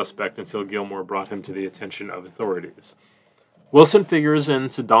never a suspect until Gilmore brought him to the attention of authorities. Wilson figures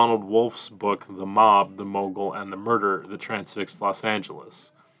into Donald Wolfe's book, The Mob, the Mogul, and the Murder that Transfixed Los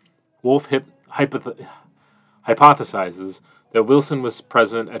Angeles. Wolfe hypothesizes that Wilson was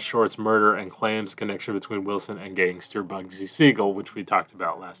present at Short's murder and claims connection between Wilson and gangster Bugsy Siegel, which we talked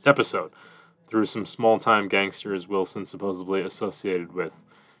about last episode. Through some small-time gangsters Wilson supposedly associated with,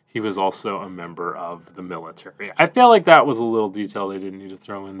 he was also a member of the military. I feel like that was a little detail they didn't need to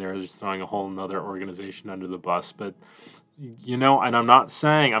throw in there, just throwing a whole nother organization under the bus. But, and I'm not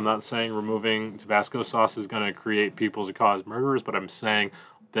saying removing Tabasco sauce is going to create people to cause murderers, but I'm saying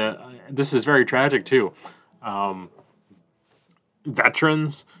that this is very tragic too.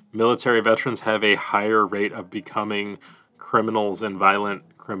 Military veterans have a higher rate of becoming criminals and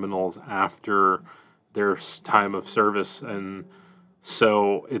violent criminals after their time of service, and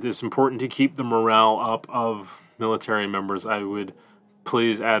so it is important to keep the morale up of military members. I would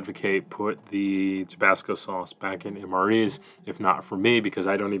please advocate put the Tabasco sauce back in MREs, if not for me, because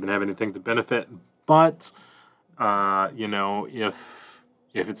I don't even have anything to benefit, but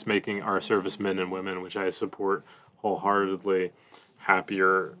if it's making our servicemen and women, which I support wholeheartedly,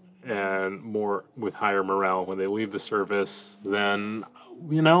 happier and more with higher morale when they leave the service, then,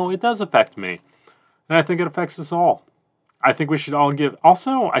 it does affect me. And I think it affects us all. I think we should all give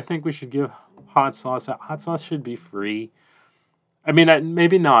hot sauce. Hot sauce should be free. I mean,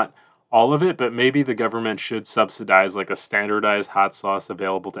 maybe not all of it, but maybe the government should subsidize like a standardized hot sauce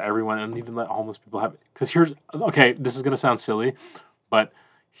available to everyone and even let homeless people have it. Because this is going to sound silly, but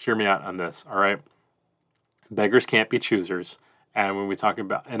hear me out on this, all right? Beggars can't be choosers. And when we talk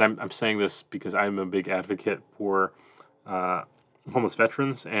about, and I'm saying this because I'm a big advocate for homeless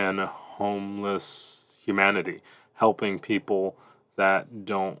veterans and homeless humanity, helping people that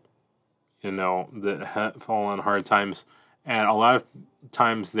don't, that fall on hard times. And a lot of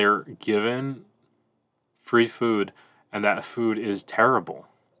times they're given free food, and that food is terrible.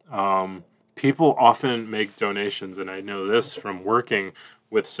 People often make donations, and I know this from working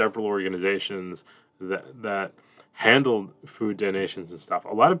with several organizations that handled food donations and stuff.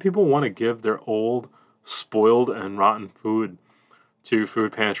 A lot of people want to give their old, spoiled, and rotten food to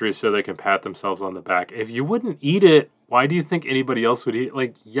food pantries so they can pat themselves on the back. If you wouldn't eat it, why do you think anybody else would eat?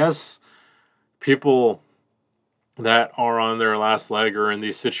 Like, yes, people that are on their last leg or in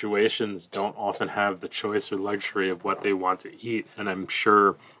these situations don't often have the choice or luxury of what they want to eat. And I'm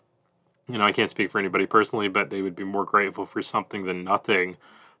sure, I can't speak for anybody personally, but they would be more grateful for something than nothing.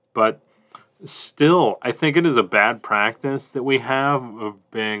 But still, I think it is a bad practice that we have of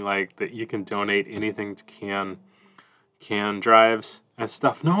being like that you can donate anything to can drives and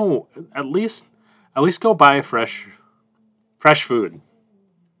stuff. No, at least go buy fresh food.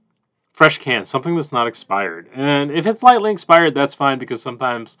 Fresh cans, something that's not expired. And if it's lightly expired, that's fine, because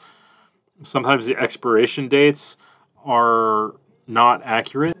sometimes the expiration dates are not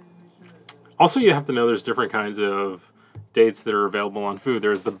accurate. Also, you have to know there's different kinds of dates that are available on food.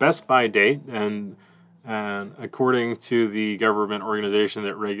 There's the Best By date, and according to the government organization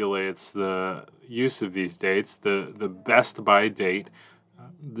that regulates the use of these dates, the Best By date,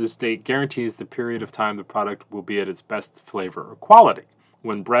 this date guarantees the period of time the product will be at its best flavor or quality,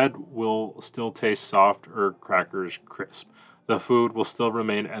 when bread will still taste soft or crackers crisp. The food will still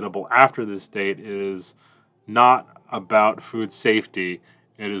remain edible after this date. It is not about food safety,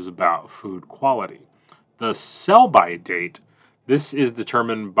 it is about food quality. The sell-by date, this is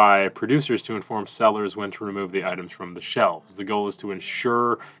determined by producers to inform sellers when to remove the items from the shelves. The goal is to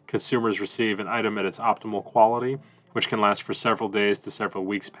ensure consumers receive an item at its optimal quality which can last for several days to several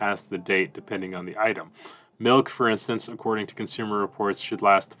weeks past the date, depending on the item. Milk, for instance, according to Consumer Reports, should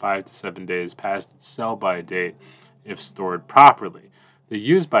last 5 to 7 days past its sell-by date if stored properly. The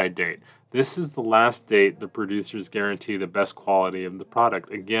use-by date. This is the last date the producers guarantee the best quality of the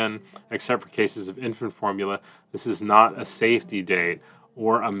product. Again, except for cases of infant formula, this is not a safety date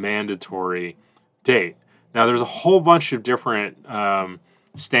or a mandatory date. Now, there's a whole bunch of different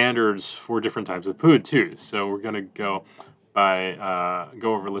standards for different types of food, too. So we're going to go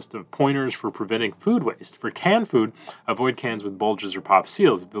over a list of pointers for preventing food waste. For canned food, avoid cans with bulges or popped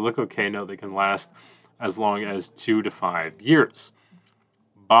seals. If they look okay, note they can last as long as 2 to 5 years.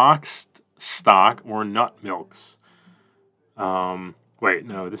 Boxed stock or nut milks. Wait,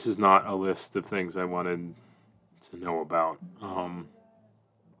 no, this is not a list of things I wanted to know about.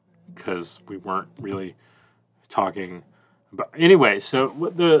 Because we weren't really talking about... Anyway,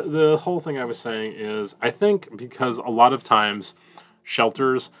 so the whole thing I was saying is, I think because a lot of times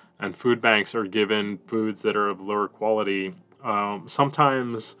shelters and food banks are given foods that are of lower quality,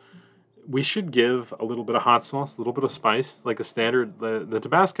 sometimes we should give a little bit of hot sauce, a little bit of spice, like a standard. The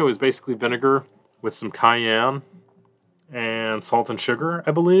Tabasco is basically vinegar with some cayenne and salt and sugar,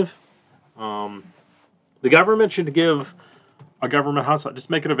 I believe. The government should give a government hot sauce. Just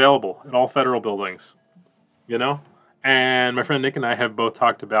make it available at all federal buildings, you know? And my friend Nick and I have both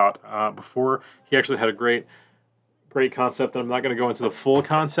talked about before. He actually had a great concept that I'm not going to go into the full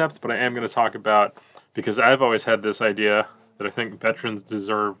concept, but I am going to talk about, because I've always had this idea that I think veterans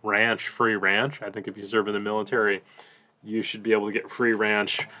deserve free ranch. I think if you serve in the military, you should be able to get free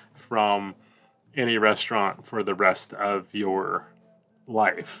ranch from any restaurant for the rest of your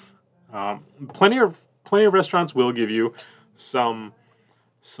life. Plenty of restaurants will give you some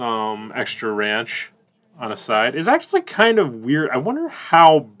extra ranch on a side. It's actually kind of weird. I wonder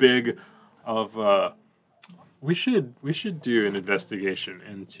how big of we should do an investigation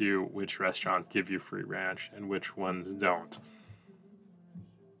into which restaurants give you free ranch and which ones don't.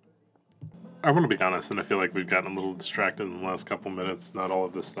 I want to be honest, and I feel like we've gotten a little distracted in the last couple minutes. Not all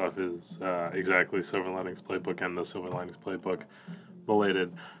of this stuff is exactly Silver Linings Playbook and the Silver Linings Playbook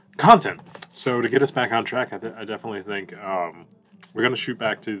related content. So to get us back on track, I definitely think we're going to shoot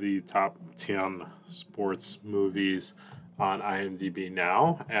back to the top 10 sports movies on IMDb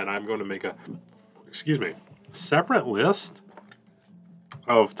now, and I'm going to make a separate list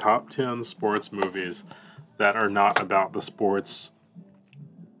of top 10 sports movies that are not about the sports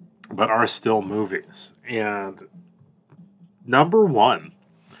but are still movies. And number 1,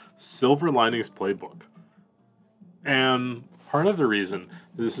 Silver Linings Playbook. And part of the reason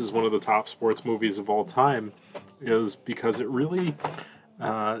this is one of the top sports movies of all time is because it really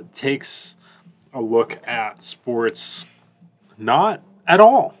takes a look at sports not at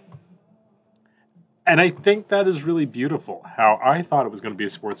all. And I think that is really beautiful. How I thought it was going to be a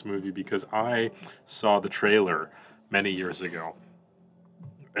sports movie because I saw the trailer many years ago.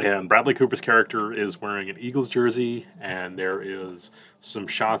 And Bradley Cooper's character is wearing an Eagles jersey, and there is some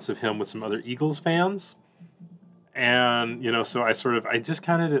shots of him with some other Eagles fans. And, so I thought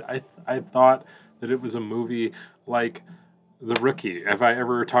that it was a movie like The Rookie. Have I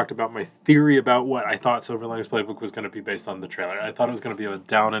ever talked about my theory about what I thought Silver Linings Playbook was going to be based on the trailer? I thought it was going to be a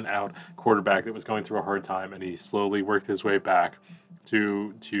down-and-out quarterback that was going through a hard time, and he slowly worked his way back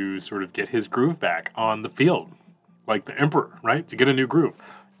to sort of get his groove back on the field, like the Emperor, right? To get a new groove.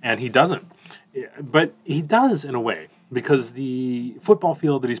 And he doesn't. But he does in a way, because the football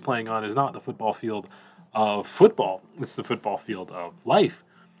field that he's playing on is not the football field of football. It's the football field of life.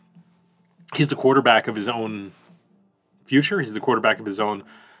 He's the quarterback of his own future. He's the quarterback of his own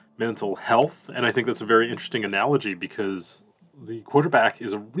mental health. And I think that's a very interesting analogy because the quarterback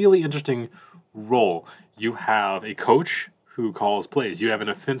is a really interesting role. You have a coach who calls plays. You have an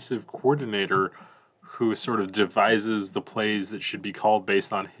offensive coordinator who sort of devises the plays that should be called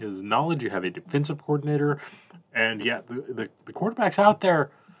based on his knowledge. You have a defensive coordinator, and yet the quarterback's out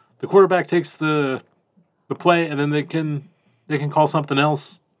there. The quarterback takes the play, and then they can call something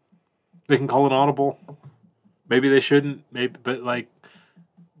else. They can call an audible. Maybe they shouldn't. Maybe, but like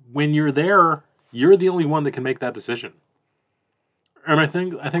when you're there, you're the only one that can make that decision. And I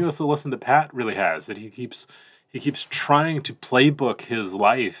think that's the lesson that Pat really has, that he keeps trying to playbook his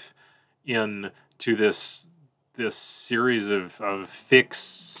life into this series of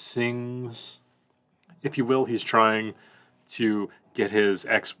fixings, if you will. He's trying to get his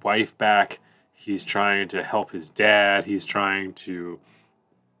ex-wife back. He's trying to help his dad. He's trying to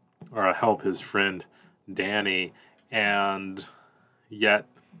help his friend Danny, and yet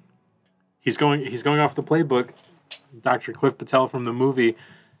he's going off the playbook. Dr. Cliff Patel from the movie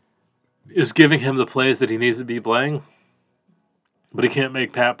is giving him the plays that he needs to be playing, but he can't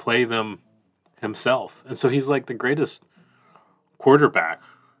make Pat play them himself. And so he's like the greatest quarterback,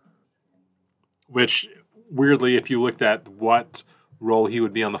 which weirdly, if you looked at what role he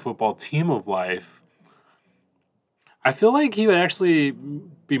would be on the football team of life, I feel like he would actually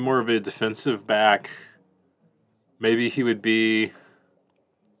be more of a defensive back. Maybe he would be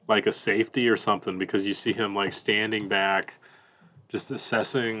like a safety or something, because you see him like standing back, just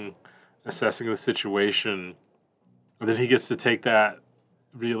assessing the situation. And then he gets to take that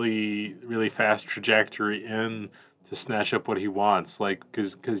really, really fast trajectory in to snatch up what he wants. Like,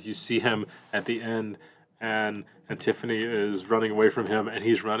 because you see him at the end, and Tiffany is running away from him, and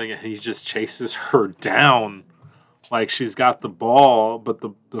he's running, and he just chases her down. Like, she's got the ball, but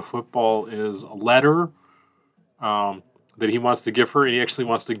the football is a letter that he wants to give her, and he actually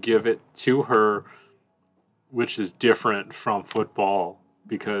wants to give it to her, which is different from football,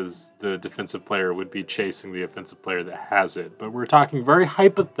 because the defensive player would be chasing the offensive player that has it. But we're talking very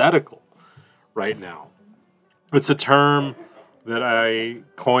hypothetical right now. It's a term that I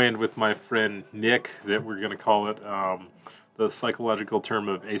coined with my friend Nick that we're going to call it the psychological term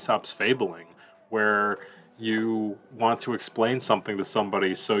of Aesop's fabling, where you want to explain something to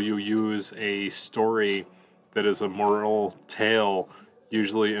somebody, so you use a story that is a moral tale,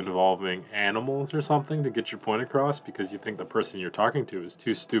 usually involving animals or something, to get your point across, because you think the person you're talking to is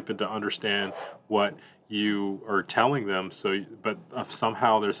too stupid to understand what you are telling them. But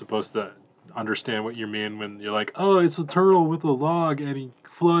somehow they're supposed to understand what you mean when you're like, oh, it's a turtle with a log and he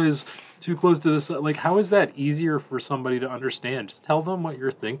flies too close to this. Like, how is that easier for somebody to understand? Just tell them what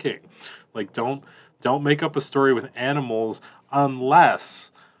you're thinking. Like, don't make up a story with animals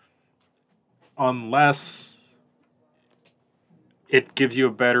unless it gives you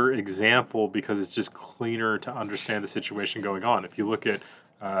a better example, because it's just cleaner to understand the situation going on. If you look at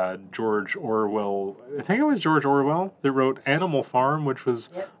George Orwell, I think it was George Orwell that wrote Animal Farm, which was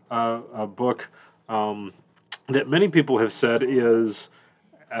a book that many people have said is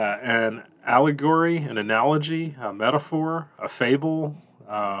an allegory, an analogy, a metaphor, a fable,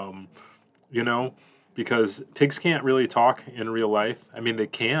 because pigs can't really talk in real life. I mean, they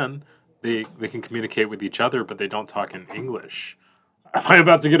can. They can communicate with each other, but they don't talk in English. Am I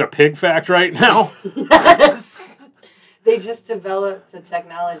about to get a pig fact right now? Yes. They just developed a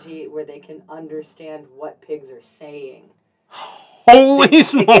technology where they can understand what pigs are saying. Holy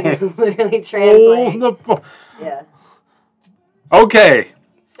smokes! They can literally translate. Yeah. Okay.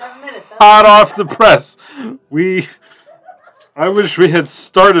 7 minutes. Hot off the press. I wish we had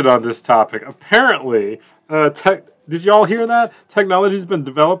started on this topic. Apparently, did you all hear that? Technology's been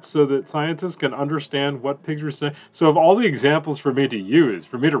developed so that scientists can understand what pigs are saying. So of all the examples for me to use,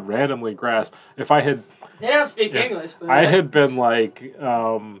 for me to randomly grasp, if I had... They don't speak English, but... I had been like,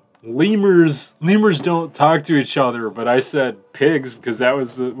 lemurs don't talk to each other, but I said pigs because that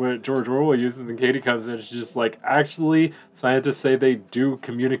was what George Orwell used, and then Katie comes in, she's just like, actually, scientists say they do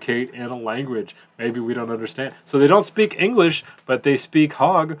communicate in a language. Maybe we don't understand. So they don't speak English, but they speak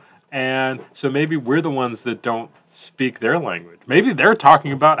Hog, and so maybe we're the ones that don't speak their language. Maybe they're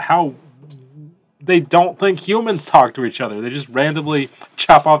talking about how they don't think humans talk to each other. They just randomly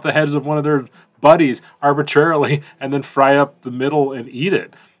chop off the heads of one of their buddies arbitrarily and then fry up the middle and eat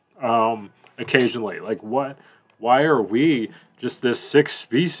it occasionally. Like, what? Why are we just this sick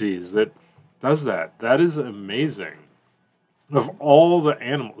species that does that? That is amazing. Of all the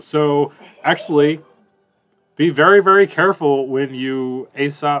animals. So, actually, be very, very careful when you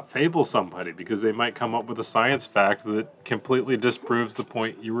Aesop fable somebody, because they might come up with a science fact that completely disproves the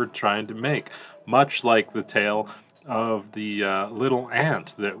point you were trying to make. Much like the tale of the little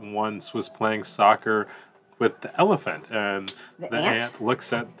ant that once was playing soccer with the elephant, and the ant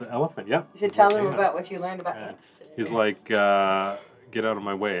looks at the elephant. Yep. You should tell them about what you learned about ants today. He's like, get out of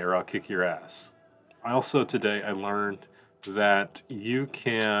my way or I'll kick your ass. Also today I learned that you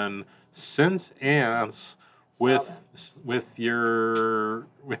can sense ants with your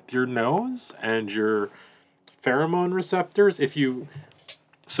nose and your pheromone receptors. If you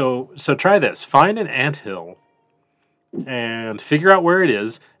so try this. Find an anthill and figure out where it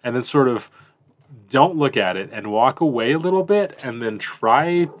is, and then sort of don't look at it and walk away a little bit, and then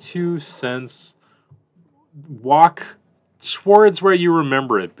try to walk towards where you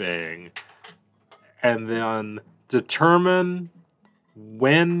remember it being, and then determine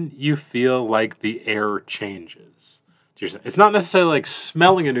when you feel like the air changes. It's not necessarily like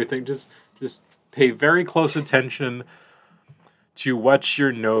smelling a new thing, just pay very close attention to what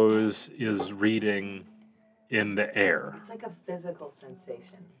your nose is reading in the air. It's like a physical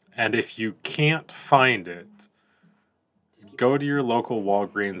sensation. And if you can't find it, Go to your local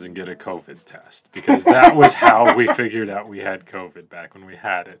Walgreens and get a COVID test, because that was how we figured out we had COVID back when we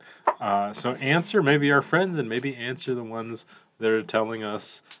had it. So answer maybe our friends, and maybe answer the ones that are telling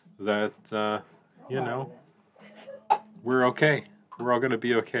us that, we're okay. We're all going to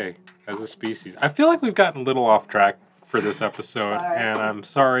be okay as a species. I feel like we've gotten a little off track for this episode, and I'm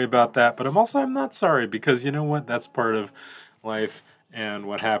sorry about that, but I'm not sorry, because you know what? That's part of life and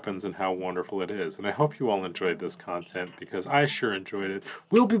what happens and how wonderful it is. And I hope you all enjoyed this content, because I sure enjoyed it.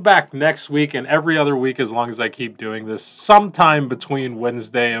 We'll be back next week and every other week as long as I keep doing this, sometime between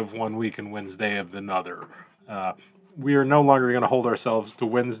Wednesday of one week and Wednesday of another. We are no longer going to hold ourselves to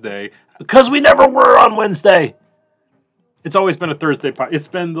Wednesday, because we never were on Wednesday. It's always been a Thursday podcast. It's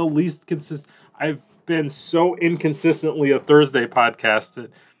been the least consistent. I've been so inconsistently a Thursday podcast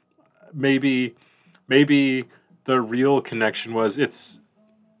that maybe the real connection was it's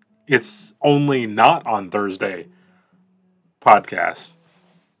only not on Thursday podcast.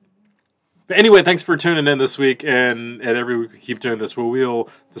 But anyway, thanks for tuning in this week, and every week we keep doing this, where we'll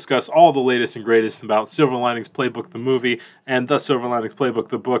discuss all the latest and greatest about Silver Linings Playbook, the movie, and the Silver Linings Playbook,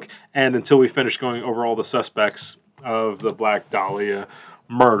 the book, and until we finish going over all the suspects of the Black Dahlia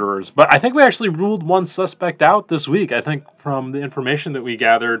murderers. But I think we actually ruled one suspect out this week. I think from the information that we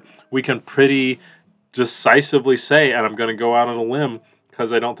gathered, we can pretty decisively say, and I'm going to go out on a limb,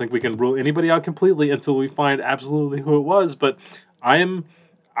 because I don't think we can rule anybody out completely until we find absolutely who it was, but I'm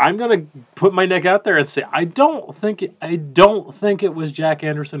going to put my neck out there and say I don't think it was Jack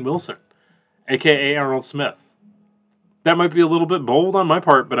Anderson Wilson, aka Arnold Smith. That might be a little bit bold on my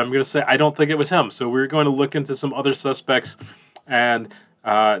part, but I'm going to say I don't think it was him. So we're going to look into some other suspects, and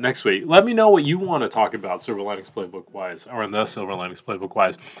next week, let me know what you want to talk about Silver Linings Playbook wise, or in the Silver Linings Playbook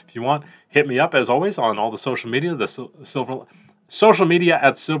wise. If you want, hit me up as always on all the social media. Social media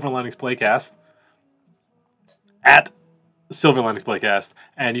at Silver Linings Playcast, at Silver Linings Playcast,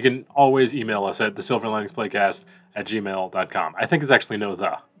 and you can always email us at thesilverliningsplaycast@gmail.com. I think it's actually no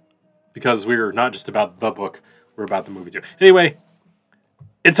the, because we're not just about the book, we're about the movie too. Anyway,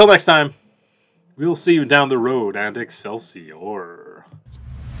 until next time, we will see you down the road, and Excelsior.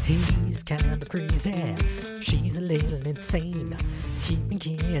 He's kind of crazy, she's a little insane. Keeping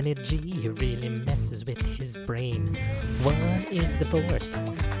Kenny G really messes with his brain. One is divorced,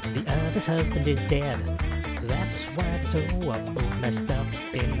 the other's husband is dead. That's why they're so messed up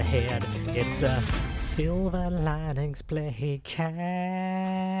in the head. It's a Silver Linings Playcast.